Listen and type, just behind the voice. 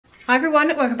Hi everyone,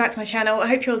 welcome back to my channel. I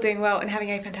hope you're all doing well and having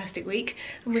a fantastic week.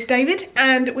 I'm with David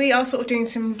and we are sort of doing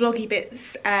some vloggy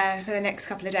bits for the next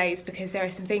couple of days because there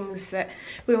are some things that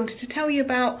we wanted to tell you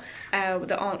about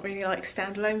that aren't really like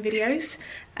standalone videos.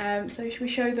 So should we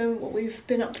show them what we've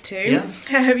been up to?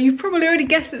 Yeah. You've probably already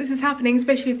guessed that this is happening,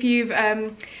 especially if you've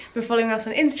been following us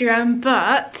on Instagram,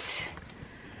 but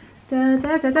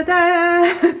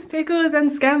Pickles and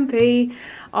Scampy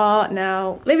are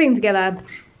now living together.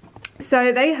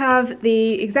 So they have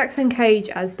the exact same cage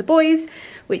as the boys,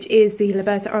 which is the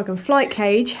Liberta Oregon flight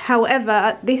cage.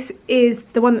 However, this is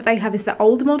the one that they have is the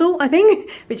older model, I think,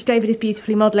 which David is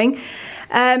beautifully modelling.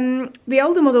 The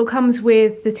older model comes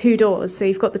with the two doors, so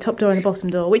you've got the top door and the bottom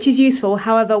door, which is useful.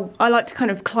 However, I like to kind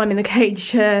of climb in the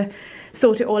cage to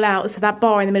sort it all out, so that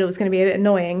bar in the middle is going to be a bit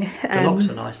annoying. The locks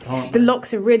are nice, aren't they? The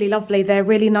locks are really lovely. They're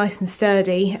really nice and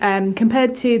sturdy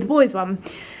compared to the boys one,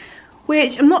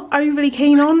 which I'm not overly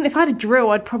keen on. If I had a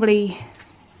drill, I'd probably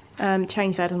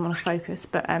change that. I don't want to focus,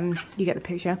 but you get the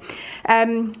picture.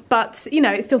 But, you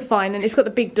know, it's still fine, and it's got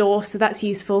the big door, so that's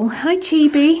useful. Hi,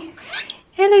 Chibi.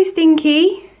 Hello,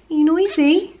 Stinky. Are you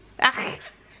noisy? Ah,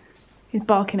 he's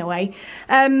barking away.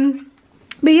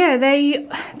 But yeah,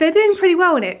 they're doing pretty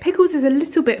well in it. Pickles is a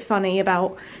little bit funny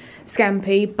about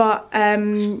Scampy, but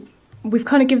we've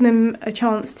kind of given them a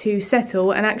chance to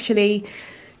settle, and actually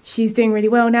she's doing really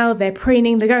well now. They're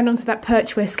preening, they're going onto that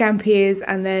perch where Scampy is,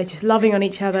 and they're just loving on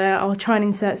each other. I'll try and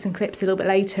insert some clips a little bit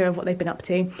later of what they've been up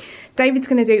to. David's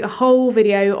going to do a whole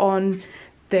video on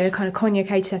the kind of conure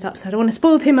cage setup, so I don't want to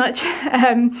spoil too much.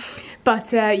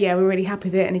 But yeah, we're really happy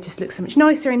with it, and it just looks so much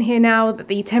nicer in here now that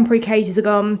the temporary cages are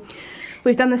gone.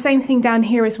 We've done the same thing down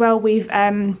here as well. We've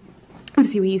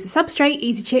obviously we use the substrate.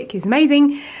 Easy Chick is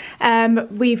amazing.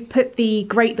 We've put the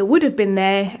grate that would have been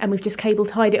there, and we've just cable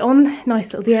tied it on.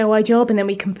 Nice little DIY job, and then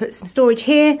we can put some storage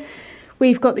here.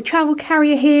 We've got the travel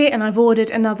carrier here, and I've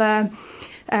ordered another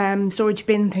storage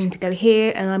bin thing to go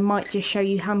here, and I might just show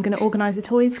you how I'm going to organise the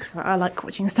toys because I like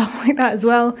watching stuff like that as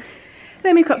well.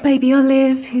 Then we've got baby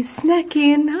Olive who's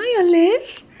snacking. Hi,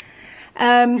 Olive.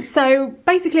 So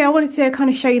basically I wanted to kind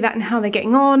of show you that and how they're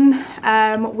getting on.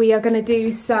 We are going to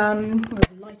do some, oh,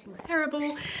 the lighting's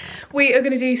terrible. We are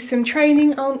going to do some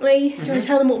training, aren't we? Do you want to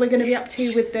tell them what we're going to be up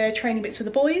to with the training bits for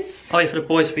the boys? Oh yeah, for the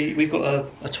boys we've got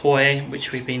a toy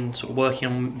which we've been sort of working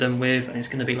on them with, and it's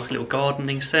going to be like a little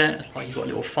gardening set. It's like you've got a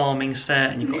little farming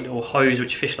set, and you've got a little hose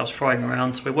which fish loves throwing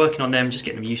around, so we're working on them, just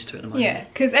getting them used to it at the moment. Yeah,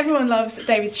 because everyone loves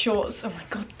David's shorts. Oh my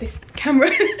god, this camera.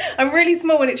 I'm really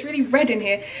small and it's really red in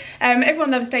here.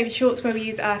 Everyone loves David's shorts where we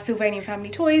use our Sylvanian family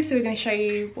toys, so we're going to show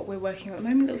you what we're working on at the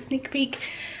moment, a little sneak peek.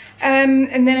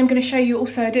 And then I'm going to show you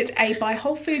also, I did a by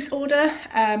Whole Foods order.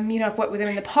 You know, I've worked with them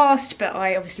in the past, but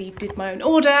I obviously did my own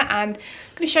order, and I'm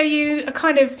going to show you a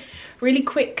kind of really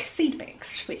quick seed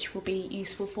mix, which will be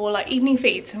useful for like evening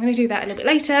feeds. I'm going to do that a little bit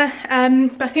later,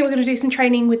 but I think we're going to do some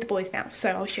training with the boys now, so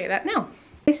I'll show you that now.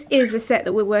 This is the set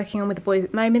that we're working on with the boys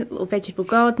at the moment, a little vegetable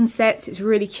garden set. It's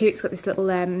really cute. It's got this little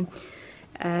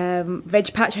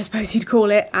veg patch, I suppose you'd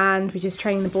call it, and we're just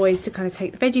training the boys to kind of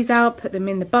take the veggies out, put them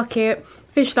in the bucket.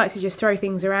 Fish likes to just throw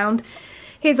things around.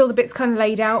 Here's all the bits kind of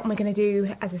laid out, and we're going to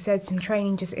do, as I said, some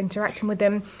training just interacting with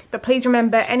them. But please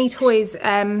remember, any toys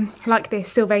like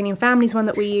this Sylvanian Families one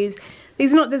that we use,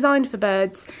 these are not designed for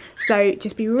birds, so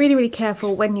just be really, really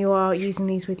careful when you are using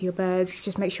these with your birds.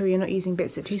 Just make sure you're not using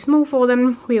bits that are too small for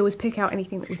them. We always pick out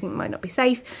anything that we think might not be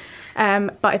safe.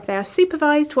 But if they are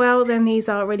supervised well, then these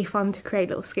are really fun to create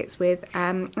little skits with,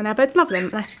 and our birds love them.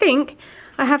 And I think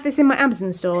I have this in my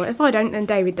Amazon store. If I don't, then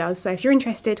David does. So if you're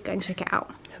interested, go and check it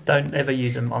out. Don't ever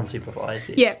use them unsupervised.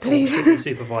 It's yeah, please. Strictly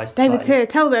supervised David's play. here,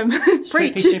 tell them.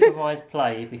 Strictly Preach. supervised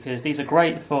play, because these are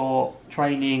great for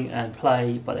training and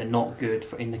play, but they're not good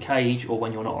for in the cage or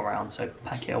when you're not around. So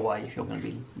pack it away if you're going to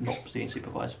be not doing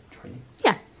supervised training.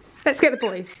 Yeah, let's get the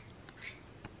boys.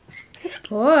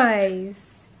 Boys.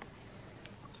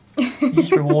 You're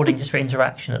just rewarding just for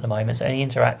interaction at the moment, so any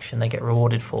interaction they get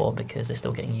rewarded for because they're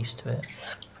still getting used to it.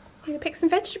 You gonna pick some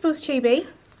vegetables, Chibi?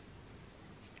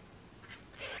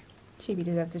 Chibi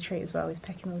deserves a treat as well, he's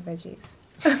pecking all the veggies.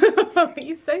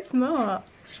 You're so smart.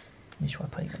 You try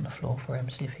putting it on the floor for him,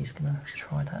 see if he's gonna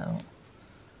try that out.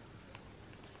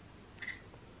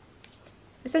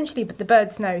 Essentially, but the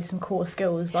birds know some core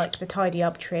skills like the tidy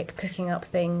up trick, picking up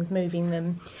things, moving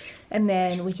them, and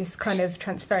then we're just kind of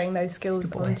transferring those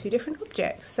skills onto different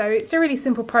objects. So it's a really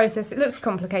simple process. It looks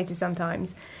complicated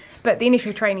sometimes, but the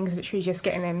initial training is literally just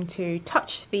getting them to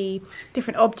touch the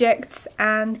different objects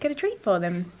and get a treat for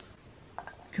them.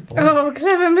 Good boy. Oh,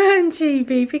 clever man,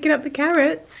 Chibi, picking up the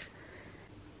carrots.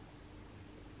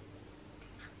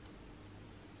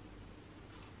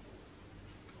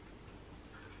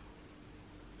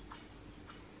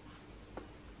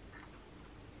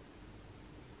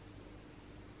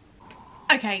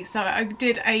 Okay, so I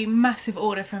did a massive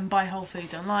order from Buy Whole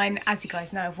Foods online. As you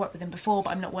guys know, I've worked with them before, but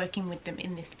I'm not working with them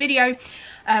in this video.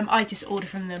 I just order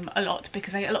from them a lot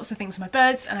because I get lots of things for my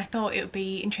birds, and I thought it would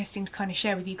be interesting to kind of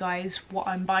share with you guys what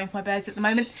I'm buying for my birds at the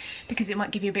moment, because it might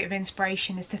give you a bit of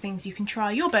inspiration as to things you can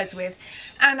try your birds with.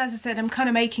 And as I said, I'm kind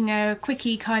of making a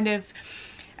quickie kind of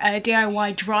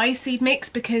DIY dry seed mix,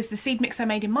 because the seed mix I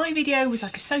made in my video was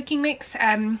like a soaking mix.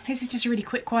 This is just a really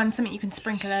quick one, something you can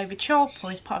sprinkle over chop or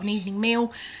as part of an evening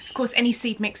meal. Of course, any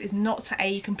seed mix is not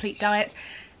a complete diet,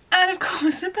 and of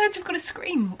course the birds have got to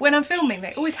scream when I'm filming.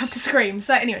 They always have to scream.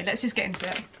 So anyway, let's just get into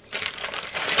it.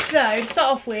 So to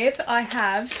start off with, I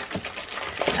have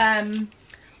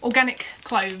organic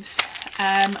cloves.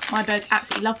 My birds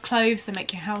absolutely love cloves. They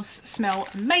make your house smell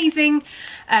amazing.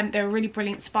 They're a really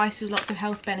brilliant spice with lots of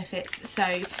health benefits.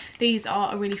 So these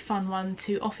are a really fun one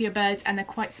to offer your birds, and they're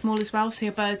quite small as well, so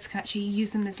your birds can actually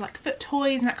use them as like foot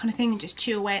toys and that kind of thing, and just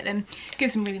chew away at them.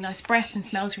 Gives them really nice breath and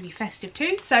smells really festive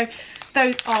too. So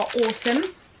those are awesome.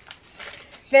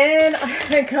 Then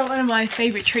I got one of my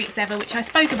favourite treats ever, which I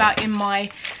spoke about in my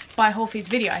Buy Whole Foods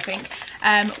video, I think,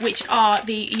 which are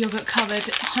the yogurt covered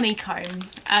honeycomb.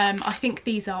 I think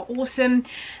these are awesome.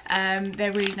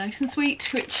 They're really nice and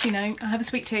sweet, which, you know, I have a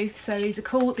sweet tooth, so these are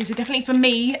cool. These are definitely for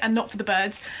me and not for the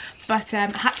birds, but I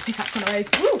had to pick up some of those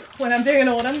when I'm doing an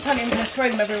order. Apparently I'm going to throw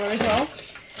them everywhere as well.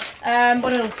 What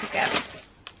did I also get?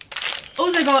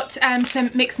 Also got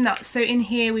some mixed nuts. So in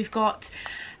here we've got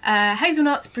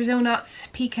hazelnuts, Brazil nuts,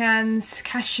 pecans,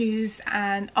 cashews,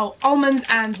 and almonds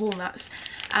and walnuts.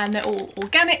 And they're all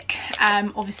organic.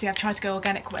 Obviously I've tried to go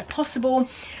organic where possible.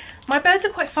 My birds are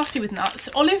quite fussy with nuts.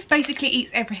 Olive basically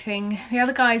eats everything. The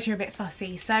other guys are a bit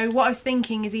fussy. So what I was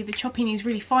thinking is either chopping these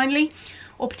really finely,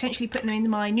 or potentially putting them in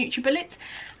my NutriBullet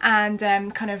and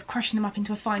kind of crushing them up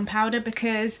into a fine powder,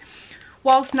 because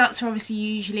whilst nuts are obviously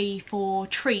usually for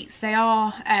treats, they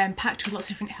are packed with lots of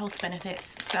different health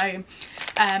benefits. So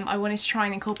I wanted to try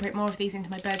and incorporate more of these into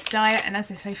my birds' diet, and as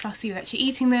they're so fussy with actually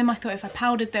eating them, I thought if I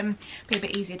powdered them, it'd be a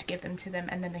bit easier to give them to them,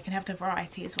 and then they can have the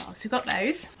variety as well. So we've got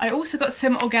those. I also got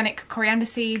some organic coriander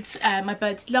seeds. My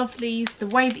birds love these. The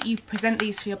way that you present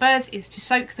these for your birds is to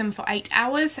soak them for 8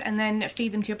 hours and then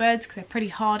feed them to your birds, because they're pretty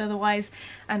hard otherwise.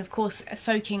 And of course,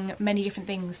 soaking many different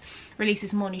things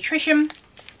releases more nutrition.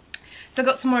 So I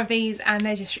got some more of these, and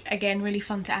they're just, again, really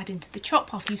fun to add into the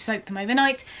chop after you've soaked them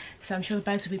overnight. So I'm sure the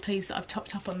birds will be pleased that I've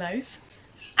topped up on those.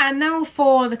 And now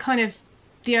for the kind of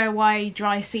DIY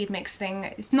dry seed mix thing.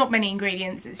 It's not many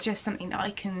ingredients, it's just something that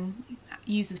I can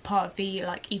use as part of the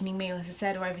like evening meal, as I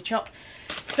said, or over chop.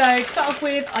 So to start off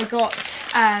with, I got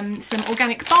some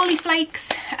organic barley flakes.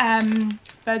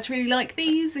 Birds really like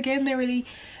these. Again, they're really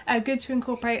good to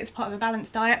incorporate as part of a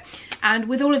balanced diet. And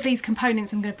with all of these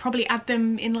components, I'm going to probably add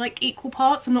them in like equal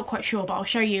parts. I'm not quite sure, but I'll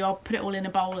show you. I'll put it all in a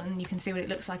bowl and you can see what it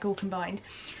looks like all combined.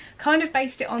 Kind of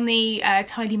based it on the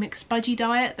Tidy Mix budgie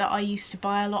diet that I used to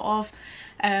buy a lot of.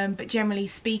 But generally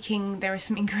speaking, there are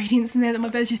some ingredients in there that my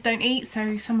birds just don't eat,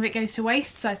 so some of it goes to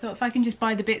waste. So I thought if I can just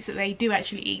buy the bits that they do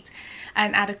actually eat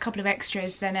and add a couple of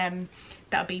extras, then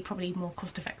that would be probably more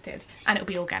cost effective, and it'll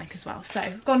be organic as well. So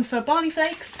I've gone for barley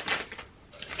flakes.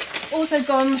 Also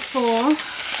gone for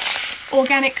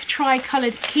organic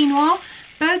tri-coloured quinoa.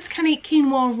 Birds can eat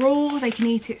quinoa raw, they can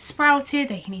eat it sprouted,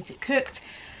 they can eat it cooked.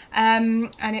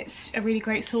 And it's a really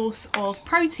great source of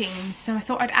protein, so I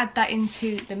thought I'd add that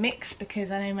into the mix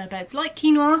because I know my birds like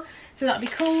quinoa, so that'd be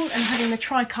cool. And having the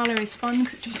tricolour is fun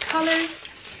because it's different colours.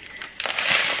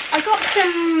 I got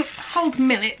some hulled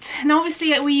millet. Now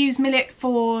obviously we use millet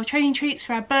for training treats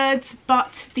for our birds,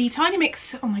 but the Tidy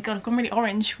Mix, oh my god, I've gone really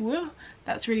orange. Whoa,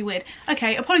 that's really weird.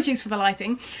 Okay, apologies for the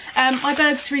lighting. My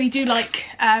birds really do like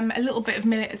a little bit of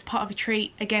millet as part of a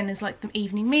treat, again as like the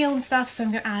evening meal and stuff, so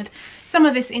I'm going to add some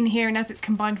of this in here, and as it's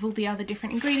combined with all the other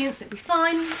different ingredients, it'll be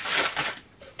fine.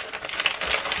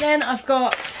 Then I've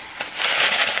got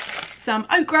some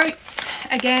oat groats.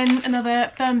 Again,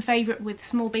 another firm favourite with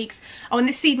small beaks. Oh, and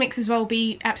this seed mix as well will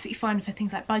be absolutely fine for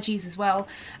things like budgies as well.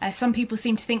 Some people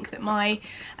seem to think that my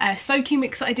soaking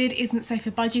mix that I did isn't safe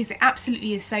for budgies. It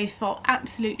absolutely is safe for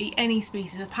absolutely any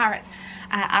species of parrots,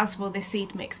 as will this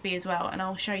seed mix be as well. And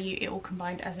I'll show you it all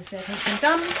combined, as I said, has been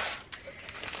done.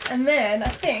 And then I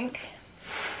think,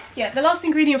 yeah, the last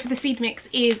ingredient for the seed mix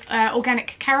is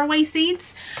organic caraway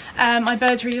seeds. My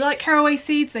birds really like caraway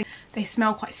seeds. They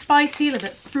smell quite spicy, a little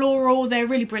bit floral. They're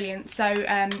really brilliant, so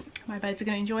my birds are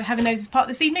going to enjoy having those as part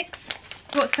of the seed mix.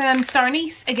 I've got some star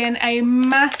anise, again a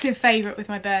massive favourite with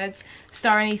my birds.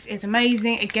 star anise is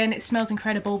amazing. Again, it smells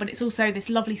incredible, but it's also this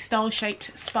lovely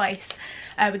star-shaped spice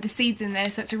with the seeds in there,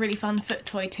 so it's a really fun foot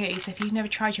toy too. So if you've never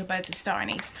tried your birds with star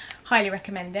anise, highly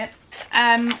recommend it.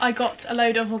 I got a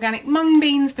load of organic mung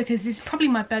beans because this is probably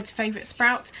my bird's favourite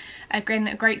sprout. Again,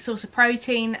 a great source of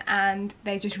protein, and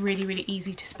they're just really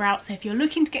easy to sprout. So if you're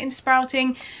looking to get into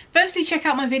sprouting, firstly check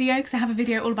out my video because I have a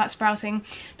video all about sprouting,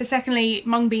 but secondly,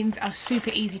 mung beans are super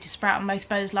easy to sprout and most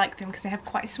birds like them because they have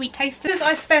quite a sweet taste. Because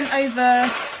I spent over, I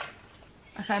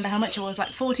can't remember how much it was, like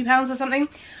 £40 or something.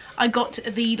 I got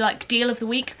the like deal of the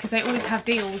week because they always have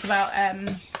deals about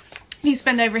if you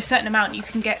spend over a certain amount you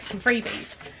can get some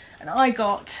freebies, and I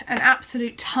got an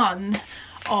absolute ton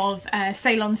of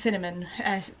Ceylon cinnamon,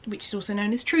 which is also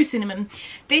known as true cinnamon.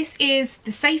 This is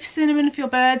the safe cinnamon for your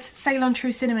birds. Ceylon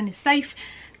true cinnamon is safe.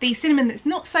 The cinnamon that's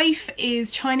not safe is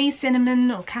Chinese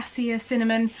cinnamon or cassia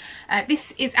cinnamon.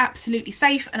 This is absolutely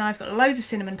safe, and I've got loads of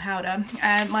cinnamon powder.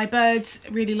 My birds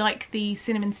really like the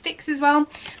cinnamon sticks as well,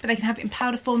 but they can have it in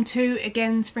powder form too,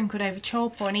 again sprinkled over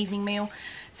chop or an evening meal.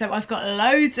 So I've got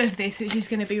loads of this, which is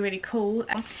going to be really cool.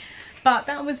 But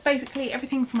that was basically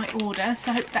everything for my order,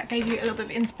 so I hope that gave you a little bit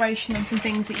of inspiration on some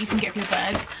things that you can get for your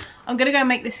birds. I'm going to go and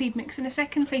make the seed mix in a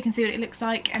second so you can see what it looks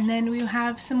like, and then we'll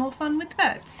have some more fun with the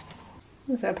birds.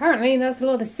 So apparently that's a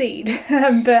lot of seed,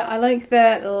 but I like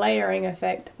the layering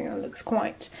effect. I think that looks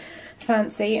quite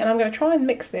fancy, and I'm going to try and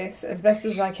mix this as best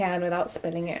as I can without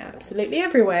spilling it absolutely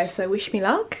everywhere, so wish me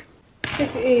luck.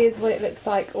 This is what it looks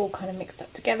like all kind of mixed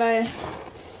up together.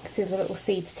 See, the little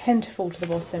seeds tend to fall to the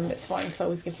bottom, but it's fine because I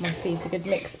always give my seeds a good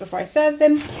mix before I serve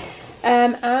them.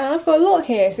 And I've got a lot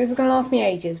here, so this is going to last me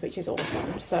ages, which is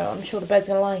awesome. So I'm sure the birds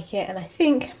are going to like it, and I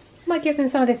think I might give them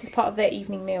some of this as part of their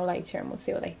evening meal later, and we'll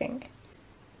see what they think.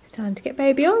 It's time to get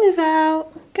baby Olive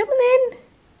out. Come on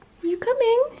in. You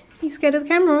coming? Are you scared of the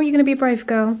camera, or are you going to be a brave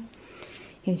girl?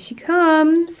 Here she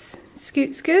comes.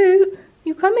 Scoot, scoot.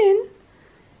 You come in.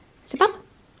 Step up.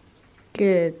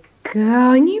 Good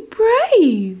girl, and you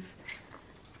brave.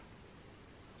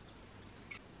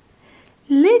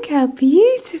 Look how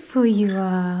beautiful you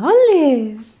are,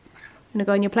 Olive. Wanna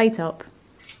go on your play top?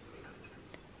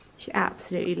 She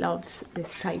absolutely loves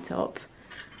this play top.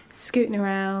 Scooting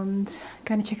around,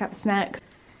 going to check out the snacks.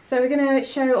 So we're going to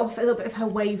show off a little bit of her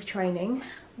wave training.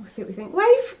 We'll see what we think.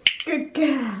 Wave! Good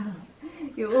girl.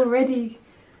 You're already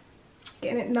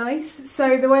getting it nice.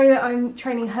 So the way that I'm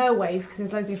training her wave, because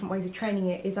there's loads of different ways of training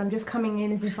it, is I'm just coming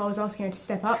in as if I was asking her to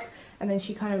step up, and then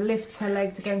she kind of lifts her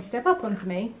leg to go and step up onto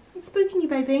me. It's spooking you,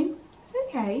 baby. It's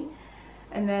okay.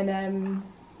 And then,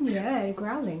 yeah,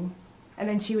 growling. And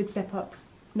then she would step up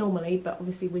normally, but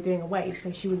obviously we're doing a wave, so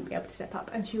she wouldn't be able to step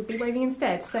up, and she would be waving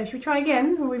instead. So should we try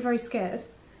again, or are we very scared?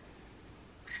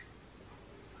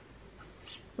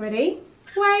 Ready?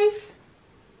 Wave!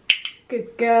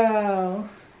 Good girl.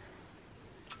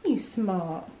 You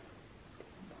smart.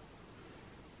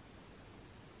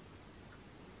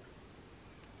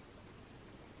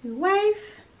 Wave.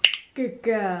 Good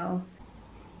girl.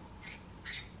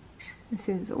 This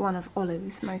is one of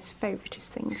Olive's most favouriteest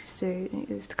things to do,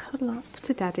 is to cuddle up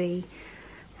to Daddy,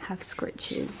 have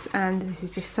scritches, and this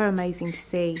is just so amazing to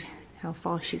see how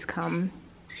far she's come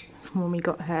from when we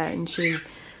got her, and she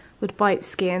would bite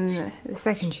skin the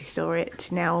second she saw it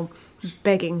to now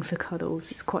begging for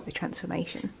cuddles. It's quite the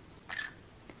transformation.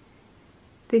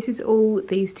 This is all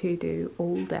these two do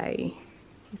all day.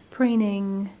 It's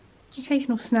preening,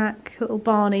 occasional snack, little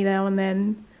Barney now and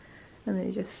then, and they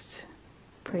just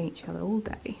preen each other all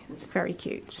day. It's very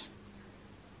cute.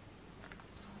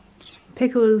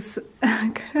 Pickles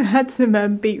had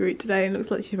some beetroot today, and it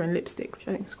looks like she's wearing lipstick, which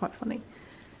I think is quite funny.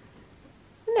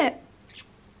 Isn't it?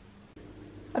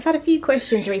 I've had a few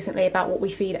questions recently about what we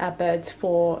feed our birds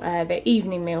for their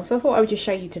evening meal, so I thought I would just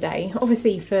show you today.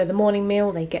 Obviously for the morning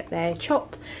meal they get their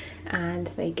chop, and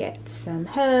they get some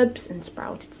herbs and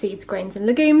sprouted seeds, grains and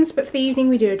legumes, but for the evening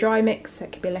we do a dry mix, so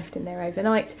it can be left in there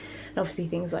overnight, and obviously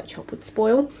things like chop would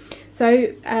spoil.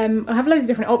 So I have loads of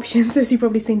different options, as you've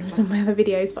probably seen from some of my other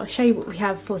videos, but I'll show you what we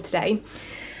have for today.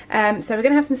 So we're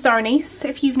going to have some star anise.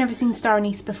 If you've never seen star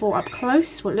anise before up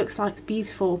close, what it looks like,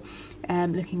 beautiful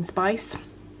looking spice.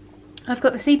 I've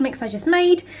got the seed mix I just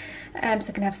made, so I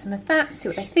can have some of that, see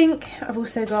what they think. I've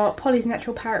also got Polly's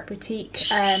Natural Parrot Boutique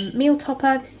meal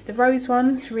topper. This is the rose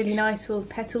one. It's really nice with all the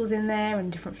petals in there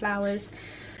and different flowers.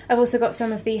 I've also got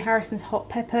some of the Harrison's hot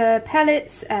pepper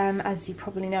pellets, as you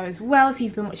probably know as well if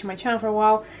you've been watching my channel for a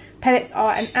while. Pellets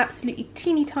are an absolutely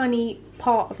teeny tiny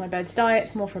part of my bird's diet.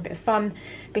 It's more for a bit of fun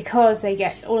because they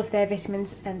get all of their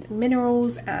vitamins and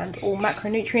minerals and all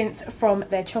macronutrients from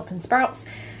their chop and sprouts.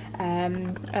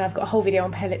 And I've got a whole video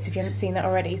on pellets if you haven't seen that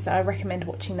already, so I recommend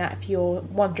watching that if you're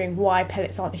wondering why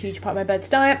pellets aren't a huge part of my bird's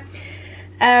diet.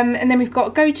 And then we've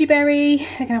got goji berry,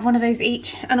 they're going to have one of those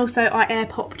each, and also I air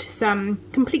popped some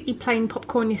completely plain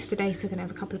popcorn yesterday, so they're going to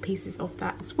have a couple of pieces of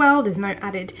that as well. There's no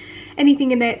added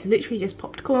anything in there, it's literally just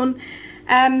popped corn.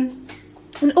 And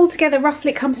altogether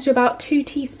roughly it comes to about 2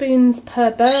 teaspoons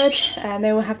per bird, and they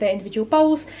all have their individual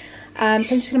bowls. So I'm just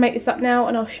going to make this up now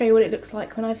and I'll show you what it looks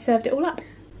like when I've served it all up.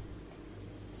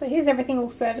 So here's everything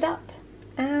all served up,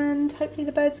 and hopefully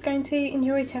the birds are going to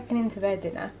enjoy tucking into their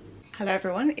dinner. Hello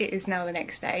everyone, it is now the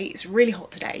next day. It's really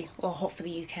hot today, or hot for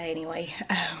the UK anyway,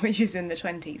 which is in the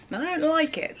 20s, and I don't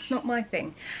like it, it's not my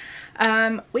thing.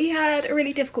 We had a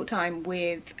really difficult time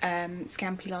with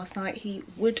Scampy last night. He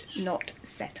would not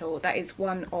settle. That is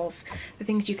one of the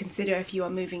things you consider if you are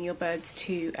moving your birds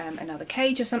to another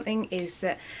cage or something, is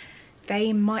that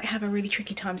they might have a really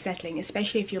tricky time settling,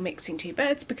 especially if you're mixing 2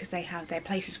 birds, because they have their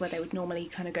places where they would normally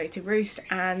kind of go to roost,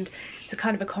 and it's a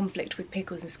kind of a conflict with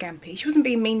Pickles and Scampy. She wasn't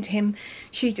being mean to him,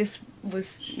 she just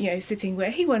was, you know, sitting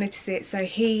where he wanted to sit, so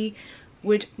he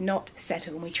would not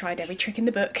settle, and we tried every trick in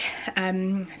the book.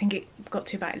 I think it got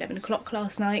to about 11 o'clock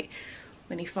last night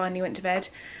when he finally went to bed,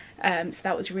 so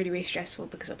that was really, really stressful,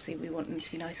 because obviously we want them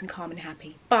to be nice and calm and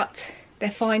happy. But they're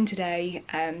fine today.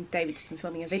 David's been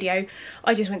filming a video.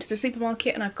 I just went to the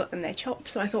supermarket and I've got them their chop,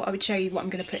 so I thought I would show you what I'm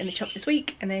going to put in the chop this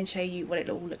week and then show you what it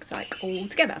all looks like all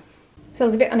together. So I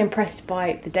was a bit unimpressed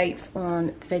by the dates on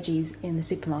the veggies in the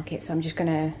supermarket, so I'm just going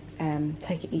to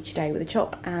take it each day with a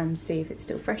chop and see if it's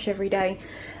still fresh every day.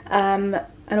 And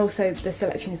also the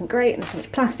selection isn't great and there's so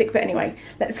much plastic, but anyway,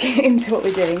 let's get into what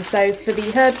we're doing. So for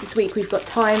the herbs this week we've got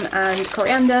thyme and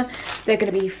coriander. They're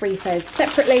going to be free-fed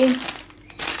separately.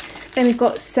 Then we've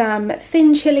got some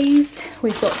thin chilies,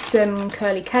 we've got some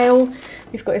curly kale,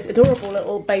 we've got this adorable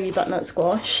little baby butternut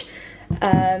squash,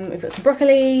 we've got some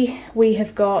broccoli, we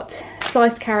have got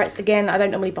sliced carrots. Again, I don't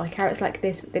normally buy carrots like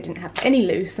this, but they didn't have any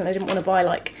loose and I didn't want to buy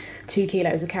like 2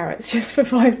 kilos of carrots just for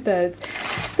 5 birds.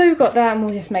 So we've got that and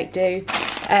we'll just make do.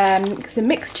 Some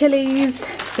mixed chilies,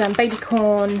 some baby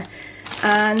corn,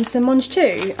 and some mange chou.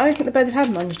 I don't think the birds have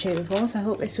had mange chou before, so I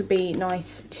thought this would be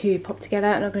nice to pop together,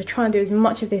 and I'm going to try and do as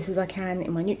much of this as I can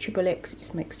in my NutriBullet because it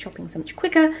just makes chopping so much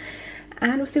quicker,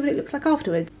 and we'll see what it looks like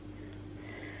afterwards.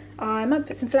 I might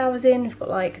put some flowers in. We've got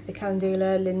like the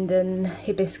calendula, linden,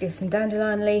 hibiscus and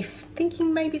dandelion leaf.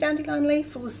 Thinking maybe dandelion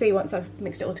leaf, we'll see once I've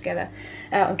mixed it all together.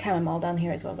 And chamomile down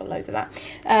here as well, I've got loads of that.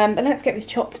 But let's get this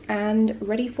chopped and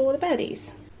ready for the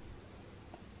birdies.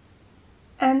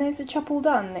 And there's the chop all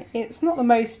done. It's not the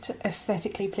most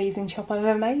aesthetically pleasing chop I've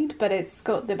ever made, but it's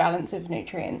got the balance of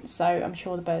nutrients, so I'm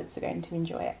sure the birds are going to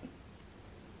enjoy it.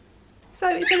 So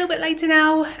it's a little bit later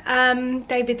now.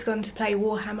 David's gone to play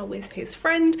Warhammer with his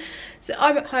friend, so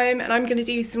I'm at home and I'm going to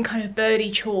do some kind of birdie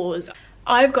chores.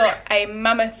 I've got a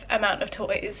mammoth amount of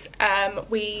toys.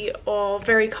 We are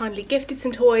very kindly gifted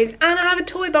some toys, and I have a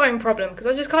toy buying problem because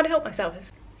I just can't help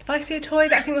myself. If I see a toy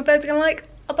that I think my birds are going to like,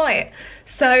 I'll buy it.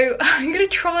 So I'm going to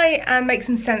try and make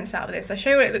some sense out of this. I'll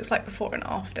show you what it looks like before and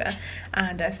after,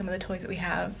 and some of the toys that we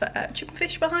have.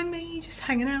 Chipfish behind me, just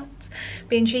hanging out,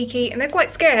 being cheeky, and they're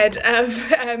quite scared of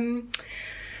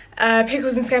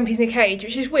Pickles and Scampy's new cage,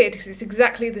 which is weird because it's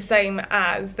exactly the same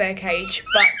as their cage,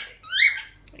 but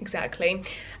exactly.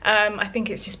 I think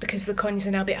it's just because the cons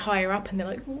are now a bit higher up and they're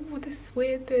like, oh, this is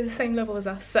weird, they're the same level as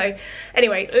us. So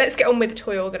anyway, let's get on with the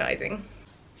toy organising.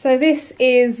 So this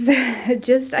is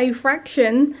just a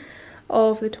fraction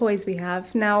of the toys we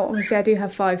have. Now obviously I do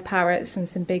have 5 parrots and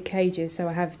some big cages, so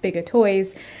I have bigger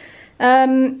toys.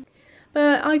 But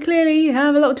I clearly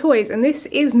have a lot of toys, and this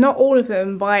is not all of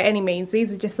them by any means.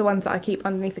 These are just the ones that I keep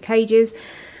underneath the cages.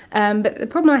 But the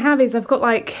problem I have is I've got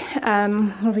like, what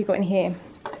have we got in here?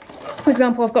 For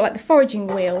example, I've got like the foraging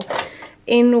wheel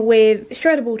in with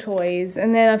shreddable toys,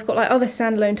 and then I've got like other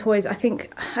standalone toys. I think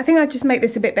I'd just make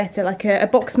this a bit better, like a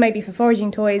box maybe for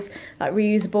foraging toys, like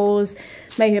reusables,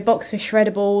 maybe a box for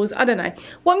shreddables. I don't know.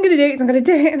 What I'm going to do is I'm going to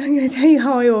do it and I'm going to tell you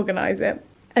how I organise it.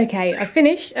 Okay, I've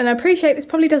finished, and I appreciate this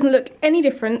probably doesn't look any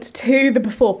different to the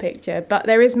before picture, but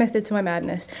there is method to my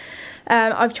madness.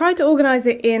 I've tried to organise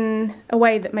it in a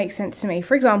way that makes sense to me.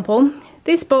 For example,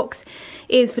 this box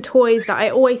is for toys that I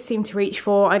always seem to reach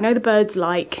for, I know the birds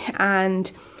like,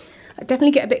 and I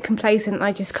definitely get a bit complacent.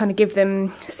 I just kind of give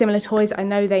them similar toys I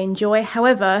know they enjoy.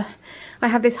 However, I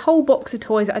have this whole box of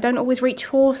toys that I don't always reach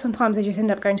for. Sometimes I just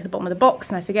end up going to the bottom of the box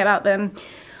and I forget about them,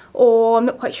 or I'm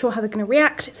not quite sure how they're going to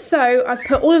react. So I've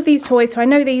put all of these toys, so I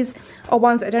know these are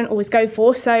ones that I don't always go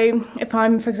for. So if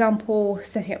I'm, for example,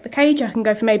 setting up the cage, I can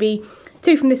go for maybe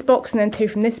 2 from this box and then 2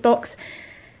 from this box.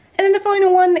 And then the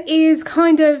final one is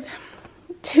kind of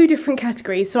two different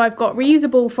categories. So I've got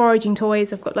reusable foraging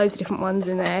toys, I've got loads of different ones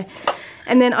in there.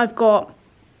 And then I've got,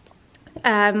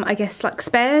 I guess like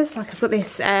spares, like I've got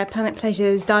this Planet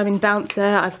Pleasures Diamond Bouncer,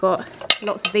 I've got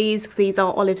lots of these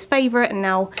are Olive's favourite, and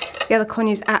now the other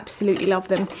conures absolutely love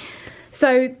them.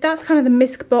 So that's kind of the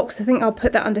misc box. I think I'll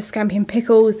put that under Scampi and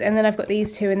Pickles, and then I've got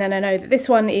these two, and then I know that this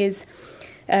one is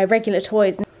regular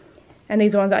toys, and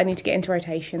these are ones that I need to get into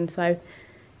rotation. So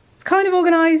it's kind of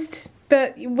organised,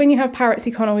 but when you have parrots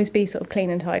you can't always be sort of clean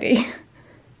and tidy.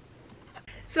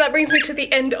 So that brings me to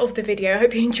the end of the video. I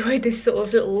hope you enjoyed this sort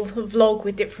of little vlog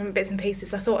with different bits and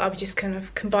pieces. I thought I would just kind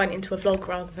of combine it into a vlog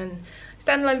rather than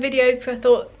standalone videos, so I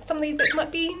thought some of these bits might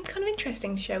be kind of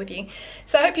interesting to share with you.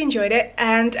 So I hope you enjoyed it,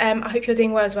 and I hope you're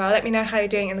doing well as well. Let me know how you're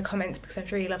doing in the comments, because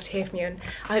I'd really love to hear from you, and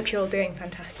I hope you're all doing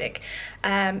fantastic.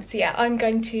 So yeah, I'm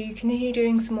going to continue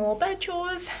doing some more bird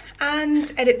chores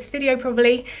and edit this video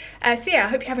probably. So yeah, I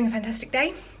hope you're having a fantastic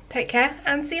day. Take care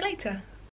and see you later.